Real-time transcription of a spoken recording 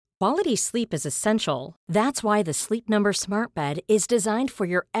Quality sleep is essential. That's why the Sleep Number Smart Bed is designed for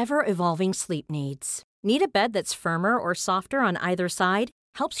your ever-evolving sleep needs. Need a bed that's firmer or softer on either side?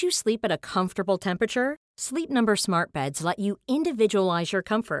 Helps you sleep at a comfortable temperature? Sleep Number Smart Beds let you individualize your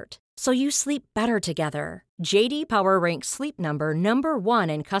comfort, so you sleep better together. J.D. Power ranks Sleep Number number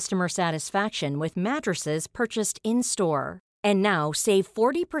 1 in customer satisfaction with mattresses purchased in-store. And now, save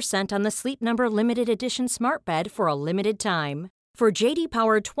 40% on the Sleep Number Limited Edition Smart Bed for a limited time. For J.D.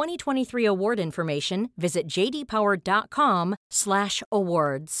 Power 2023 award information, visit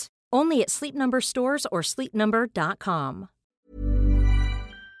jdpower.com/awards. Only at Sleep Number stores or sleepnumber.com.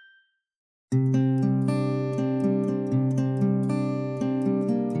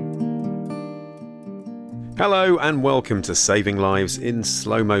 Hello and welcome to Saving Lives in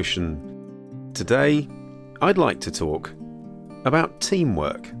Slow Motion. Today, I'd like to talk about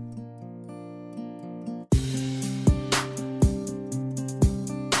teamwork.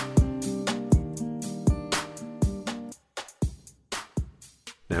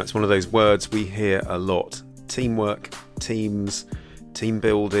 Now, it's one of those words we hear a lot. Teamwork, teams, team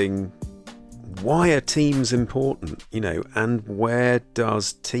building. Why are teams important? And where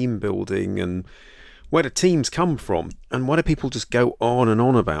does team building and where do teams come from? And why do people just go on and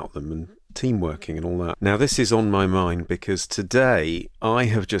on about them and team working and all that? Now, this is on my mind because today I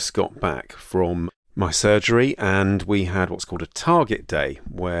have just got back from my surgery and we had what's called a target day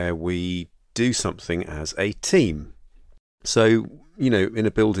where we do something as a team. So, in a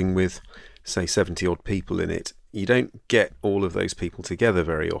building with, say, 70 odd people in it, you don't get all of those people together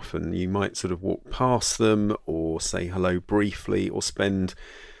very often. You might sort of walk past them or say hello briefly or spend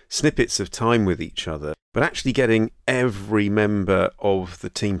snippets of time with each other. But actually getting every member of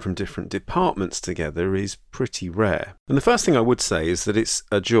the team from different departments together is pretty rare. And the first thing I would say is that it's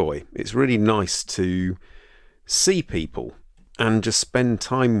a joy. It's really nice to see people and just spend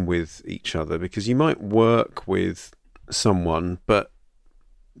time with each other, because you might work with someone but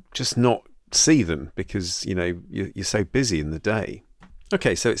just not see them because you're so busy in the day.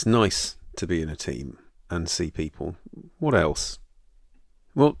 Okay, so it's nice to be in a team and see people. What else?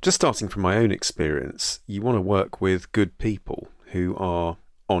 Well, just starting from my own experience, you want to work with good people who are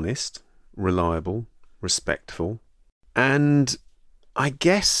honest, reliable, respectful, and I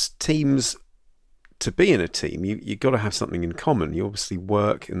guess teams, to be in a team, you've got to have something in common. You obviously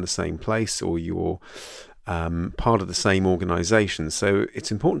work in the same place or you're part of the same organisation, so it's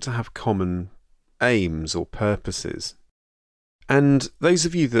important to have common aims or purposes. And those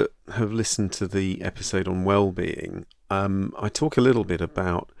of you that have listened to the episode on well-being, I talk a little bit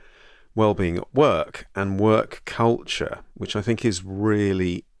about well-being at work and work culture, which I think is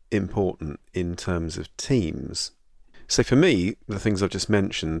really important in terms of teams. So for me, the things I've just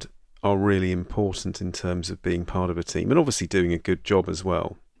mentioned are really important in terms of being part of a team and obviously doing a good job as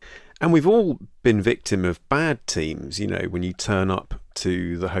well. And we've all been victim of bad teams, when you turn up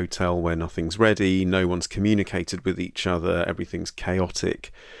to the hotel where nothing's ready, no one's communicated with each other, everything's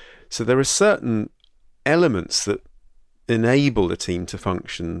chaotic. So there are certain elements that enable a team to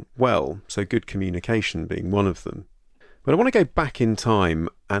function well, so good communication being one of them. But I want to go back in time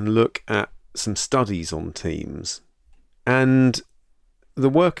and look at some studies on teams. And the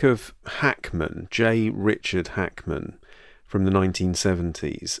work of Hackman, J. Richard Hackman, from the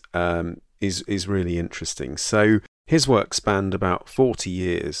 1970s, is really interesting. So his work spanned about 40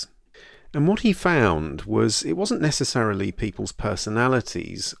 years. And what he found was it wasn't necessarily people's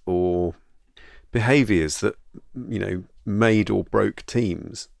personalities or behaviours that, made or broke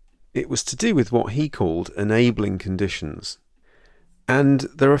teams. It was to do with what he called enabling conditions. And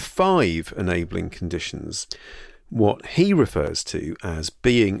there are 5 enabling conditions. What he refers to as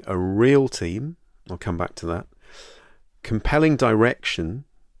being a real team, I'll come back to that, compelling direction,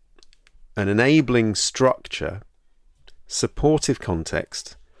 an enabling structure, supportive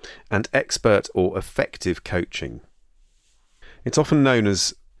context, and expert or effective coaching. It's often known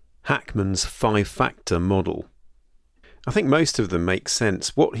as Hackman's 5-factor model. I think most of them make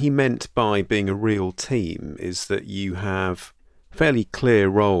sense. What he meant by being a real team is that you have fairly clear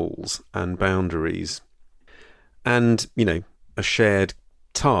roles and boundaries and, a shared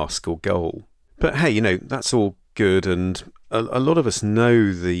task or goal. But hey, that's all good, and a lot of us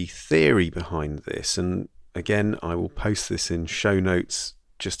know the theory behind this, and again I will post this in show notes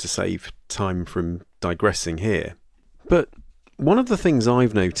just to save time from digressing here. But one of the things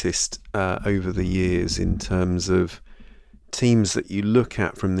I've noticed over the years in terms of teams that you look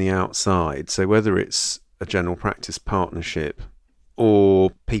at from the outside, so whether it's a general practice partnership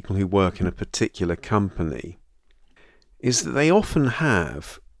or people who work in a particular company, is that they often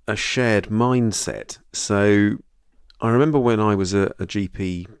have a shared mindset. So I remember when I was a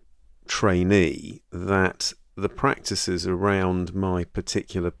GP trainee that the practices around my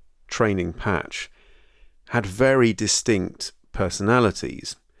particular training patch had very distinct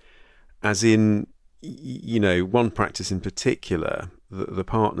personalities, as in, one practice in particular, the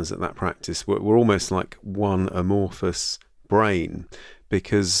partners at that practice were almost like one amorphous brain,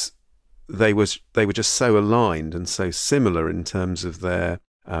 because they were just so aligned and so similar in terms of their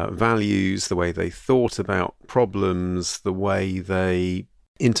values, the way they thought about problems, the way they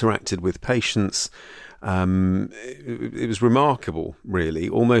interacted with patients. It was remarkable, really,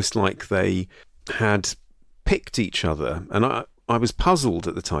 almost like they had picked each other. And I was puzzled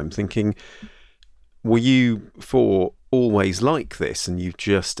at the time, thinking, were you four always like this and you've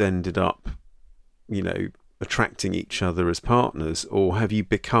just ended up, attracting each other as partners, or have you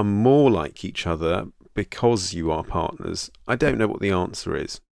become more like each other because you are partners? I don't know what the answer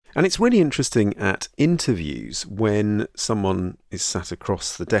is. And it's really interesting at interviews when someone is sat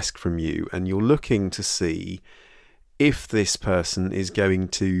across the desk from you and you're looking to see if this person is going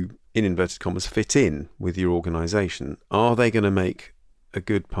to, in inverted commas, fit in with your organisation. Are they going to make a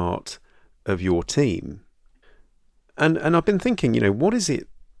good part of your team? And I've been thinking, what is it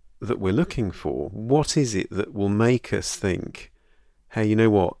that we're looking for? What is it that will make us think, hey, you know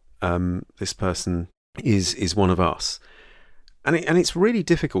what, this person is one of us? And it's really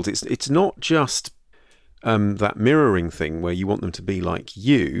difficult. It's not just that mirroring thing where you want them to be like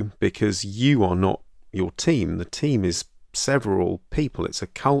you, because you are not your team. The team is several people. It's a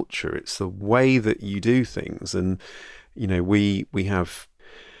culture. It's the way that you do things. And we have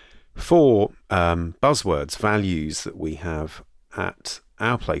 4 buzzwords, values that we have at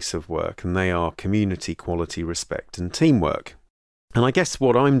our place of work, and they are community, quality, respect, and teamwork. And I guess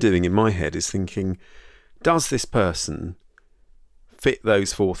what I'm doing in my head is thinking, does this person fit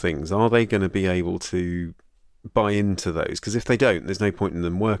those 4 things? Are they going to be able to buy into those? Because if they don't, there's no point in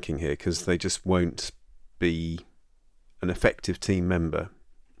them working here, because they just won't be an effective team member.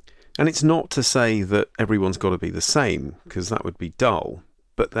 And it's not to say that everyone's got to be the same, because that would be dull,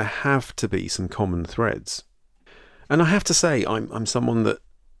 but there have to be some common threads. And I have to say, I'm someone that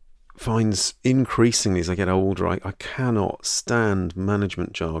finds increasingly as I get older, I cannot stand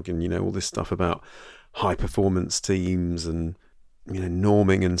management jargon, all this stuff about high performance teams and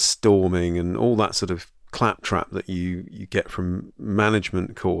norming and storming and all that sort of claptrap that you get from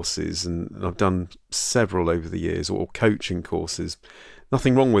management courses. And I've done several over the years, or coaching courses.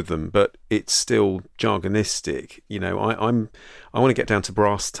 Nothing wrong with them, but it's still jargonistic. I want to get down to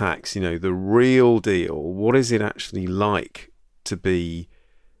brass tacks, the real deal. What is it actually like to be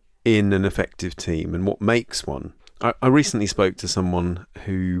in an effective team, and what makes one? I recently spoke to someone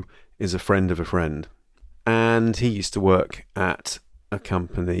who is a friend of a friend, and he used to work at a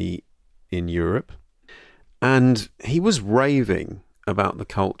company in Europe, and he was raving about the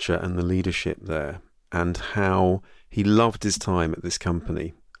culture and the leadership there, and how he loved his time at this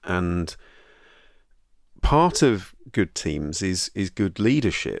company. And part of good teams is good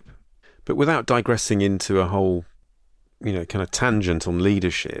leadership. But without digressing into a whole, kind of tangent on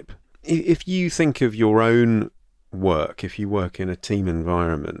leadership, if you think of your own work, if you work in a team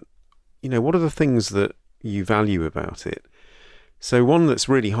environment, what are the things that you value about it? So one that's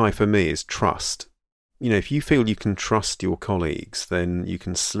really high for me is trust. If you feel you can trust your colleagues, then you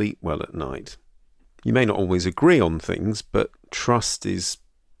can sleep well at night. You may not always agree on things, but trust is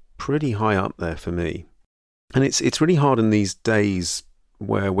pretty high up there for me. And it's really hard in these days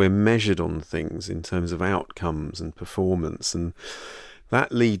where we're measured on things in terms of outcomes and performance, and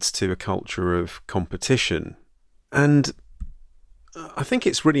that leads to a culture of competition. And I think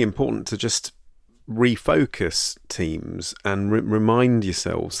it's really important to just refocus teams and remind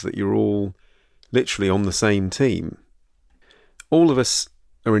yourselves that you're all literally on the same team. All of us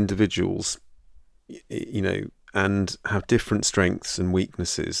are individuals, and have different strengths and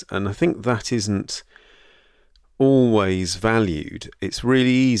weaknesses. And I think that isn't always valued. It's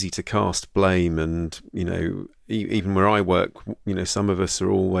really easy to cast blame, and, even where I work, some of us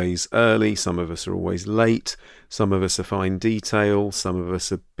are always early, some of us are always late, some of us are fine detail, some of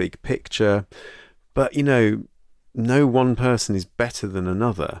us are big picture. But, no one person is better than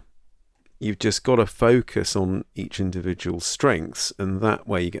another. You've just got to focus on each individual's strengths, and that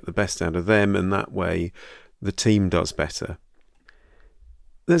way you get the best out of them, and that way the team does better.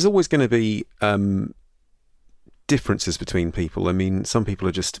 There's always going to be differences between people. I mean, some people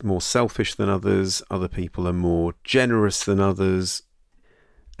are just more selfish than others, other people are more generous than others,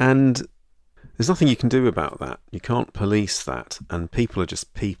 and there's nothing you can do about that. You can't police that, and people are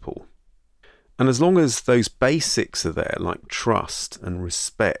just people. And as long as those basics are there, like trust and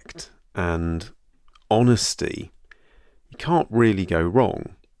respect and honesty, you can't really go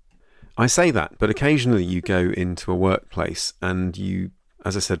wrong. I say that, but occasionally you go into a workplace and you,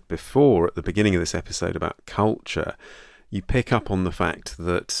 as I said before at the beginning of this episode about culture, you pick up on the fact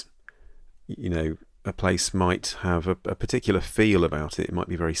that, you know, a place might have a particular feel about it. It might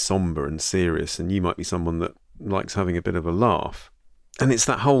be very somber and serious, and you might be someone that likes having a bit of a laugh. And it's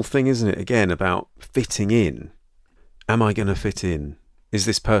that whole thing, isn't it, again, about fitting in. Am I going to fit in? Is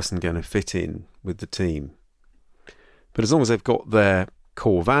this person going to fit in with the team? But as long as they've got their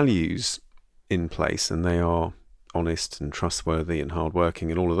core values in place and they are honest and trustworthy and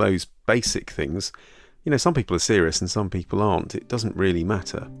hardworking and all of those basic things, you know, some people are serious and some people aren't. It doesn't really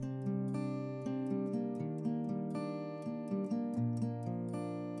matter.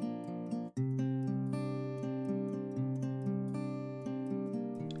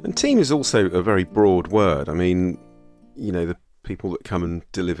 And team is also a very broad word. I mean, you know, the people that come and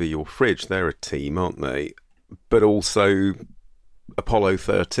deliver your fridge, they're a team, aren't they? But also Apollo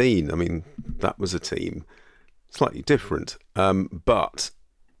 13, I mean, that was a team. Slightly different. But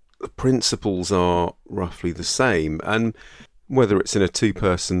the principles are roughly the same. And whether it's in a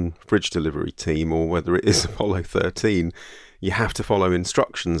two-person fridge delivery team or whether it is Apollo 13, you have to follow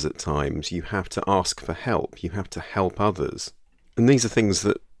instructions at times. You have to ask for help. You have to help others. And these are things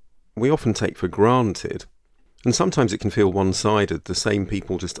that we often take for granted. And sometimes it can feel one-sided. The same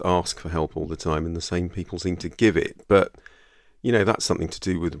people just ask for help all the time and the same people seem to give it. But, you know, that's something to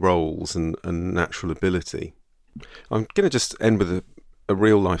do with roles and natural ability. I'm going to just end with a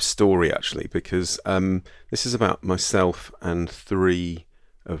real-life story, actually, because this is about myself and three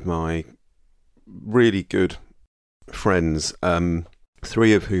of my really good friends,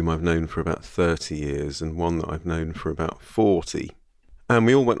 three of whom I've known for about 30 years and one that I've known for about 40. And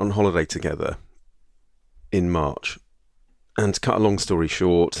we all went on holiday together in March. And to cut a long story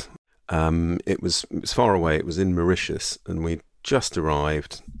short, it was far away. It was in Mauritius, and we'd just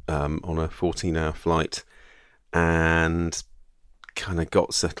arrived on a 14-hour flight and kind of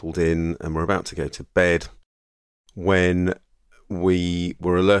got settled in and were about to go to bed when we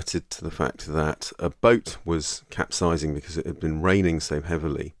were alerted to the fact that a boat was capsizing because it had been raining so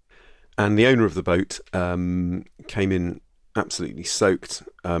heavily. And the owner of the boat came in absolutely soaked,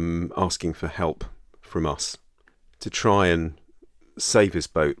 asking for help from us to try and save his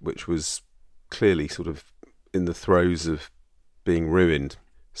boat, which was clearly sort of in the throes of being ruined.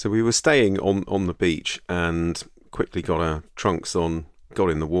 So we were staying on the beach and quickly got our trunks on, got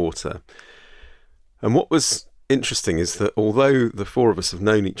in the water. And what was interesting is that although the four of us have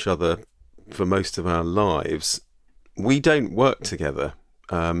known each other for most of our lives, we don't work together.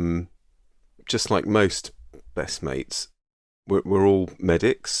 Just like most best mates, we're all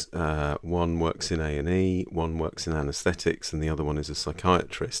medics. One works in A&E, one works in anaesthetics, and the other one is a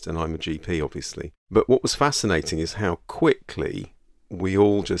psychiatrist, and I'm a GP, obviously. But what was fascinating is how quickly we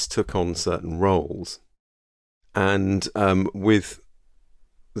all just took on certain roles. And with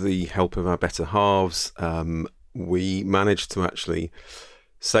the help of our better halves, we managed to actually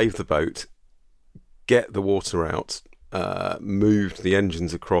save the boat, get the water out, moved the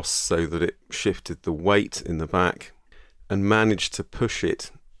engines across so that it shifted the weight in the back, and managed to push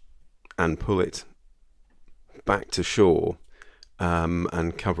it and pull it back to shore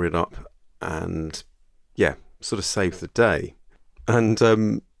and cover it up and, yeah, sort of save the day.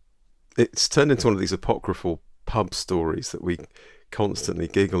 And it's turned into one of these apocryphal pub stories that we constantly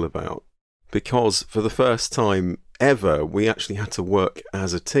giggle about, because for the first time ever, we actually had to work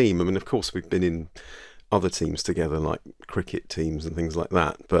as a team. I mean, of course, we've been in other teams together, like cricket teams and things like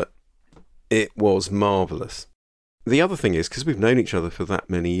that, but it was marvellous. The other thing is, because we've known each other for that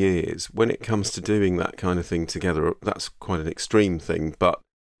many years, when it comes to doing that kind of thing together, that's quite an extreme thing, but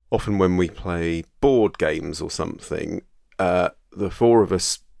often when we play board games or something, the four of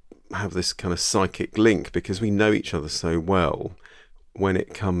us have this kind of psychic link because we know each other so well. When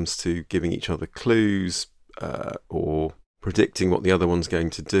it comes to giving each other clues or predicting what the other one's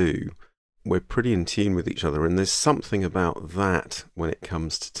going to do, we're pretty in tune with each other, and there's something about that when it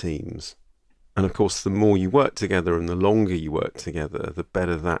comes to teams. And of course, the more you work together and the longer you work together, the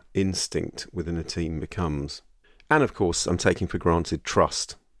better that instinct within a team becomes. And of course, I'm taking for granted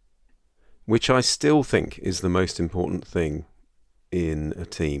trust, which I still think is the most important thing in a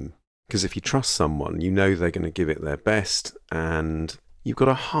team. Because if you trust someone, you know they're going to give it their best, and you've got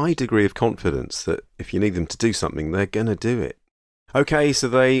a high degree of confidence that if you need them to do something, they're going to do it. Okay, so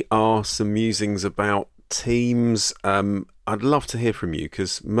they are some musings about teams. I'd love to hear from you,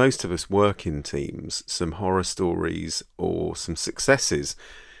 because most of us work in teams. Some horror stories or some successes.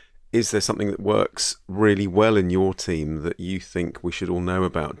 Is there something that works really well in your team that you think we should all know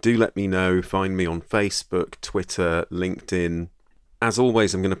about? Do let me know. Find me on Facebook, Twitter, LinkedIn. As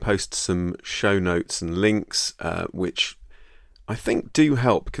always, I'm going to post some show notes and links, which I think do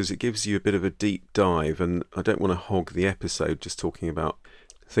help because it gives you a bit of a deep dive, and I don't want to hog the episode just talking about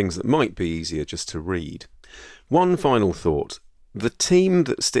things that might be easier just to read. One final thought. The team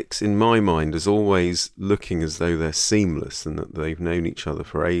that sticks in my mind as always looking as though they're seamless and that they've known each other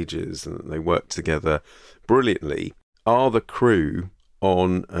for ages and that they work together brilliantly are the crew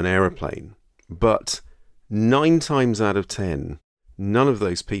on an aeroplane. But 9 times out of 10, none of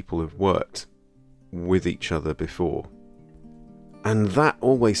those people have worked with each other before. And that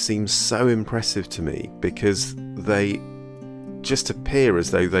always seems so impressive to me because they just appear as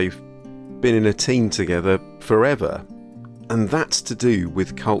though they've been in a team together forever. And that's to do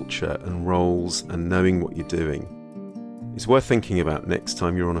with culture and roles and knowing what you're doing. It's worth thinking about next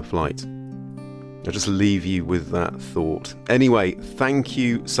time you're on a flight. I'll just leave you with that thought. Anyway, thank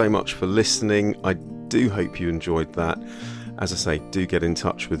you so much for listening. I do hope you enjoyed that. As I say, do get in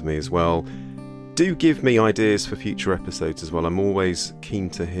touch with me as well. Do give me ideas for future episodes as well. I'm always keen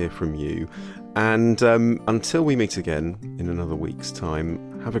to hear from you. And until we meet again in another week's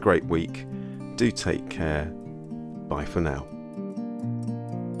time, have a great week. Do take care. Bye for now.